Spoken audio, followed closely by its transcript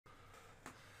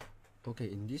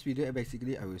Okay, in this video,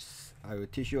 basically, I will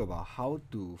teach you about how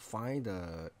to find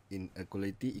the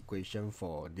inequality equation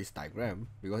for this diagram,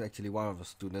 because actually one of the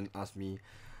students asked me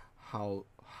how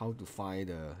to find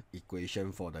the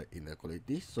equation for the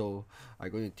inequality. So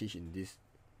I'm going to teach in this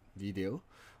video.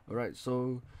 Alright,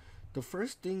 so the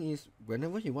first thing is,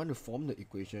 whenever you want to form the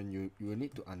equation, you will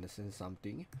need to understand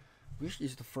something, which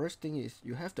is the first thing is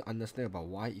you have to understand about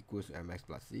y equals to mx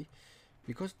plus c,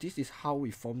 because this is how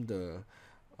we form the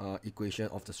equation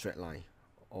of the straight line,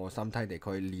 or sometimes they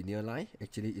call it linear line.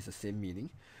 Actually, it's the same meaning.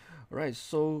 Right,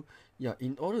 so yeah,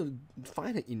 in order to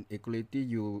find the inequality,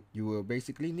 you will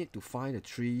basically need to find the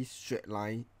three straight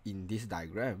line in this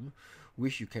diagram,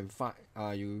 which you can find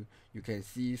you can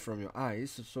see from your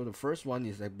eyes. So the first one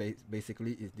is that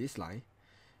basically is this line.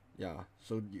 Yeah,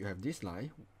 so you have this line,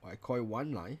 I call it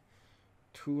one line,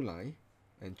 two line,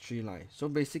 and three line. So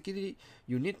basically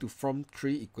you need to form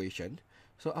three equation.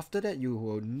 So after that, you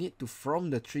will need to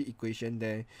from the three equation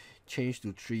then change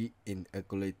to three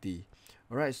inequality.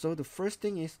 Alright, so the first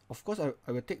thing is, of course,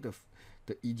 I will take the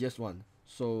easiest one.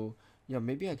 So yeah,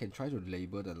 maybe I can try to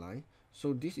label the line.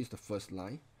 So this is the first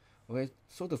line. Okay,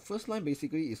 so the first line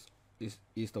basically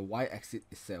is the y-axis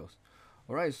itself.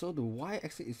 Alright, so the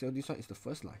y-axis itself, this one is the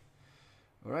first line.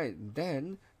 Alright,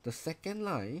 then the second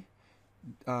line,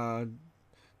 uh,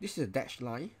 this is a dashed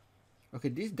line. Okay,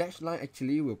 this dashed line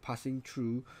actually will passing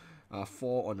through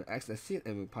 4 on the x-axis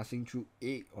and will passing through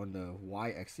 8 on the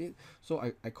y-axis.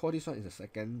 So I call this one is the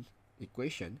second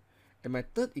equation. And my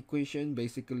third equation,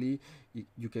 basically,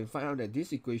 you can find out that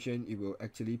this equation, it will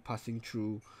actually passing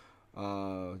through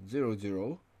 0,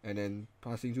 0, and then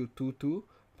passing through 2, 2,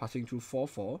 passing through 4,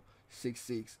 4, 6,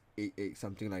 6, 8, 8,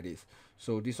 something like this.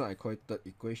 So this one I call it third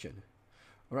equation.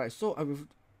 Alright, so I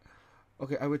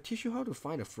will teach you how to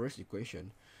find the first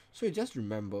equation. So you just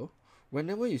remember,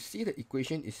 whenever you see the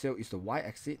equation itself is the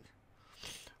y-axis.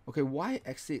 Okay,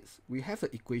 y-axis, we have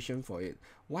the equation for it.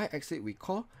 Y-axis we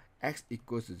call x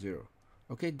equals to 0.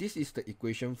 Okay, this is the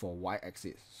equation for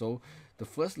y-axis. So the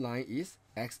first line is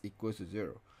x equals to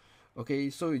 0. Okay,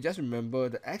 so you just remember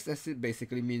the x-axis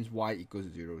basically means y equals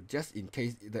to 0, just in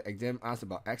case the exam asks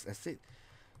about x-axis.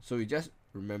 So you just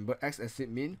remember x-axis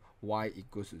means y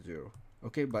equals to 0.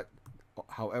 Okay, but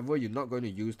however, you're not going to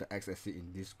use the x-axis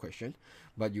in this question,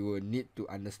 but you will need to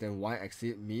understand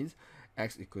y-axis means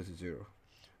x equals to 0.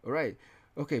 Alright,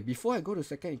 okay, before I go to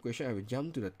second equation, I will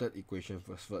jump to the third equation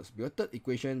first, because third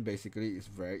equation basically is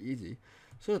very easy.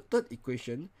 So the third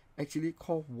equation actually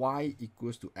called y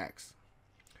equals to x.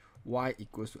 Y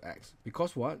equals to x,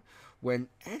 because what? When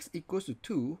x equals to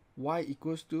 2, y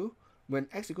equals to, when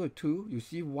x equals to 2, you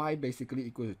see y basically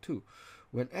equals to 2.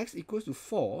 When x equals to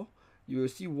 4, you will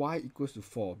see y equals to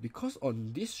 4, because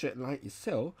on this straight line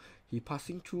itself, he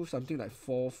passing through something like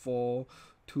 4, 4,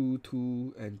 2,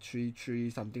 2, and 3, 3,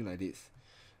 something like this,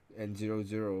 and 0,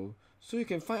 0. So you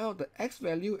can find out the x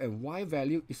value and y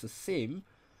value is the same.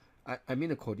 I mean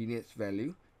the coordinates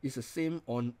value is the same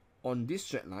on this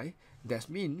straight line. That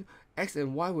means x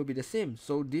and y will be the same.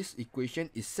 So this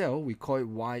equation itself, we call it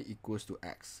y equals to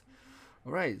x.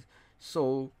 Alright,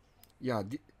 so yeah,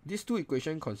 these two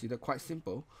equations considered quite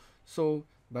simple. So,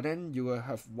 but then you will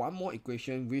have one more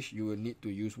equation which you will need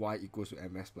to use y equals to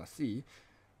mx plus c.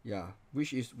 Yeah,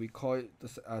 which is, we call it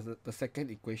the second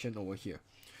equation over here.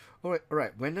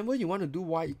 Alright, whenever you want to do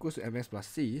y equals to mx plus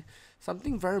c,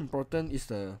 something very important is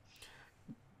the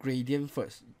gradient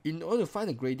first. In order to find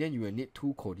the gradient, you will need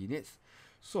two coordinates.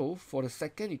 So for the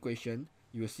second equation,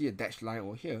 you will see a dashed line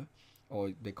over here,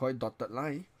 or they call it dotted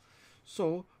line.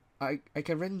 So I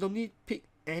can randomly pick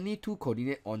any two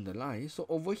coordinate on the line. So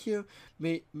over here,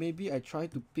 maybe I try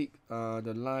to pick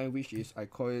the line which is, I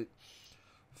call it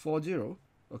 4, 0.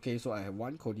 Okay, so I have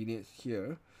one coordinate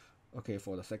here. Okay,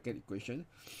 for the second equation,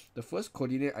 the first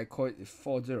coordinate I call it is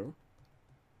 4, 0,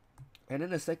 and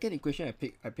then the second equation I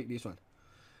pick this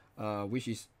one, which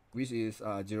is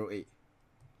 0, 8,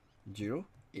 0,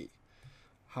 8.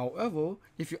 However,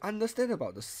 if you understand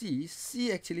about the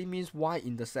C actually means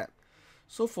y-intercept.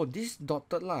 So for this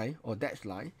dotted line or dashed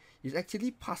line, is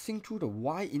actually passing through the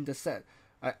y-intercept.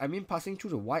 I mean passing through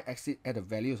the y-axis at the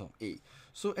values of 8.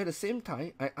 So at the same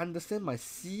time, I understand my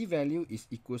C value is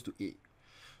equals to 8.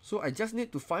 So I just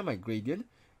need to find my gradient,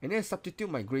 and then substitute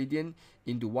my gradient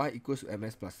into y equals to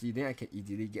mx plus c. Then I can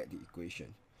easily get the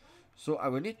equation. So I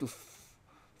will need to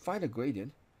find the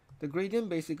gradient. The gradient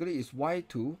basically is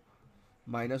y2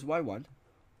 minus y1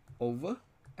 over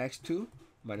x2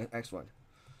 minus x1.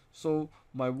 So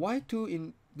my y2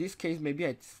 in this case, maybe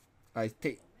I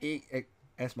take 8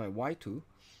 as my y2,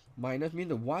 minus mean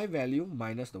the y value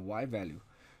minus the y value.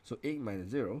 So 8 minus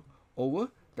 0 over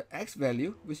the x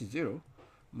value, which is 0,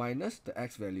 minus the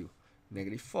x value,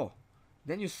 negative 4.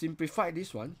 Then you simplify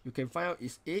this one, you can find out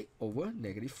is 8 over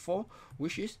negative 4,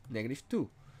 which is negative 2.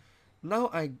 Now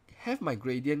I have my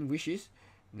gradient, which is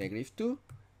negative 2,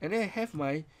 and then I have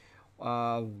my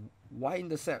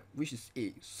y-intercept, which is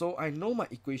 8. So I know my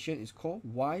equation is called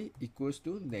y equals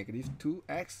to negative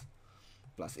 2x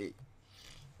plus 8.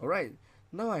 Alright,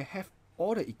 now I have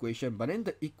all the equation, but then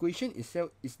the equation itself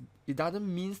it doesn't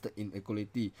mean the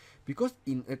inequality, because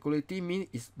inequality means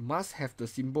it must have the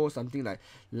symbol something like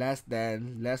less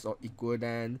than, less or equal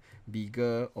than,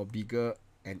 bigger or bigger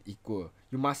and equal.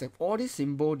 You must have all these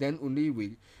symbol, then only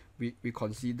we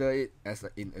consider it as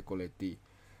an inequality.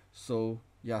 So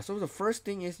yeah, so the first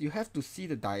thing is you have to see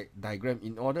the diagram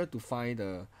in order to find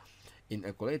the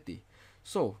inequality.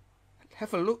 So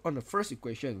have a look on the first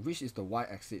equation, which is the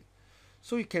y-axis.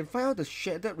 So you can find out the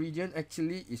shaded region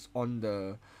actually is on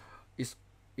the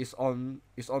is on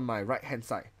my right hand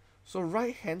side. So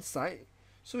right hand side,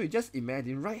 so you just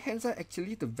imagine right hand side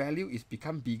actually the value is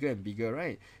become bigger and bigger,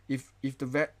 right?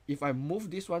 If I move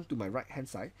this one to my right hand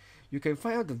side, you can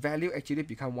find out the value actually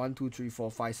become 1 2 3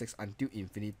 4 5 6 until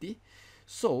infinity.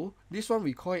 So this one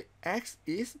we call it x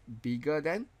is bigger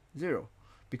than 0,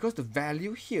 because the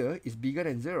value here is bigger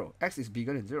than 0. X is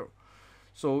bigger than 0.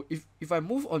 So if I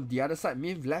move on the other side,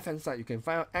 means left hand side, you can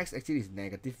find out x actually is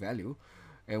negative value,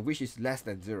 and which is less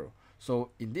than 0.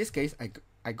 So in this case,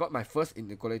 I got my first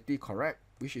inequality correct,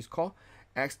 which is called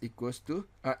x equals to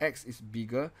x is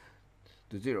bigger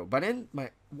to 0. But then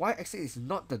my y-axis is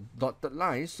not the dotted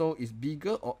line, so it's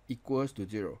bigger or equals to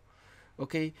 0.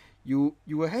 Okay, you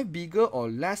will have bigger or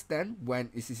less than when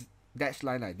it is dashed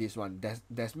line like this one.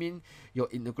 That means your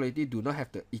inequality do not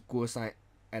have the equal sign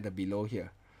at the below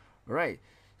here. Alright,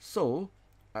 so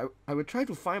I will try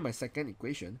to find my second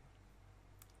equation,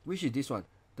 which is this one,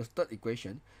 the third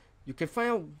equation. You can find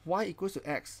out y equals to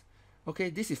x.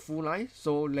 Okay, this is full line,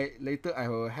 so later I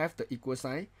will have the equal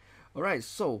sign. Alright,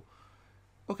 so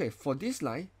okay, for this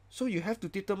line, so you have to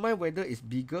determine whether it's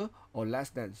bigger or less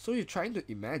than. So you're trying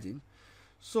to imagine,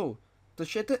 so the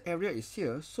shaded area is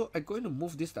here, so I'm going to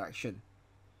move this direction.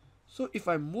 So if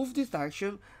I move this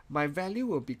direction, my value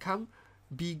will become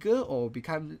bigger or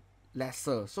become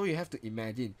lesser. So you have to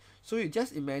imagine. So you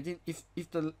just imagine if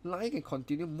the line can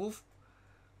continue move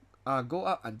go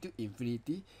up until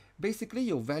infinity, basically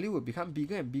your value will become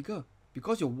bigger and bigger,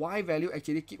 because your y value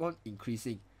actually keep on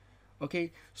increasing.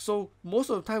 Okay, so most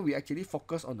of the time we actually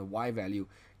focus on the y value.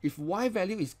 If y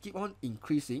value is keep on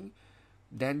increasing,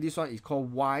 then this one is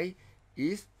called y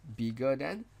is bigger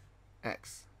than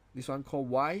x. This one called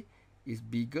y is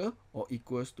bigger or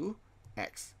equals to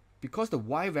x, because the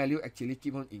y value actually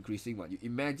keep on increasing. What you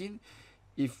imagine,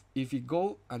 if it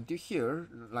go until here,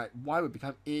 like y will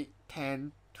become 8,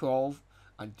 10, 12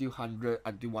 until 100,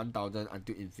 until 1000,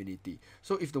 until infinity.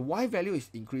 So if the y value is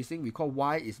increasing, we call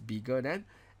y is bigger than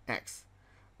x.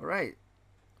 Alright,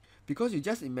 because you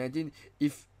just imagine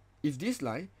if this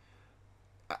line,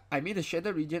 I mean the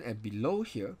shaded region and below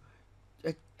here,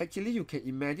 actually you can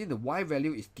imagine the y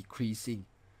value is decreasing,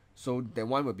 so that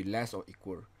one will be less or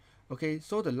equal. Okay,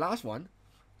 so the last one,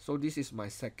 so this is my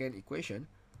second equation,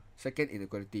 second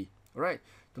inequality. Alright,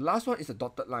 the last one is a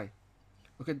dotted line.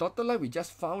 Okay, dotted line, we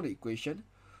just found the equation,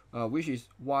 which is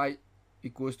y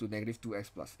equals to negative 2x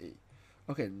plus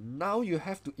a. Okay, now you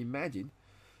have to imagine,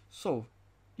 so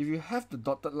if you have the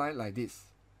dotted line like this,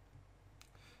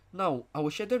 now our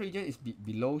shaded region is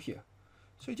below here.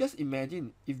 So you just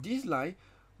imagine if this line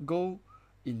go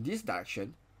in this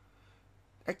direction,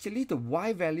 actually the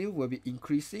y value will be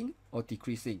increasing or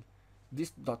decreasing.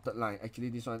 This dotted line, actually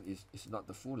this one is not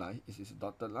the full line, it is a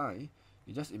dotted line.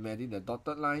 You just imagine the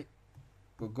dotted line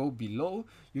will go below.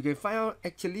 You can find out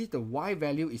actually the y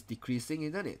value is decreasing,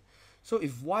 isn't it? So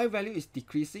if y value is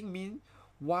decreasing, mean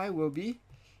y will be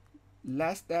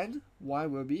less than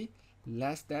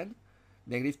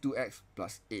negative 2x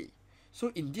plus a.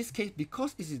 So in this case,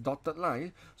 because it is dotted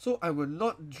line, so I will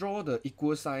not draw the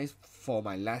equal signs for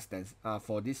my less than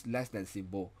for this less than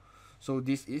symbol. So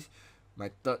this is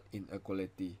my third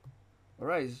inequality.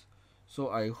 Alright, so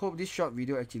I hope this short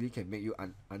video actually can make you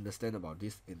understand about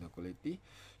this inequality.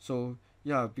 So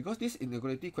yeah, because this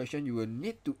inequality question, you will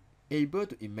need to able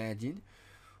to imagine,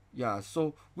 yeah,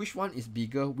 so which one is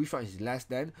bigger, which one is less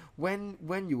than, when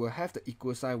you will have the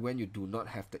equal sign, when you do not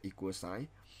have the equal sign.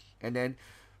 And then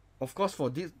of course for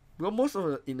this, well, most of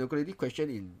the inequality question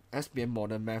in SPM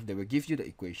modern math, they will give you the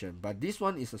equation, but this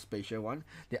one is a special one.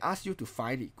 They ask you to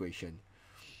find the equation.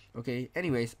 Okay,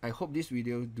 anyways, I hope this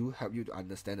video do help you to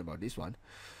understand about this one.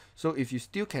 So if you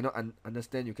still cannot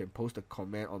understand, you can post a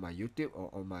comment on my YouTube or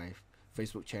on my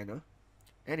Facebook channel.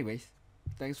 Anyways,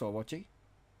 thanks for watching.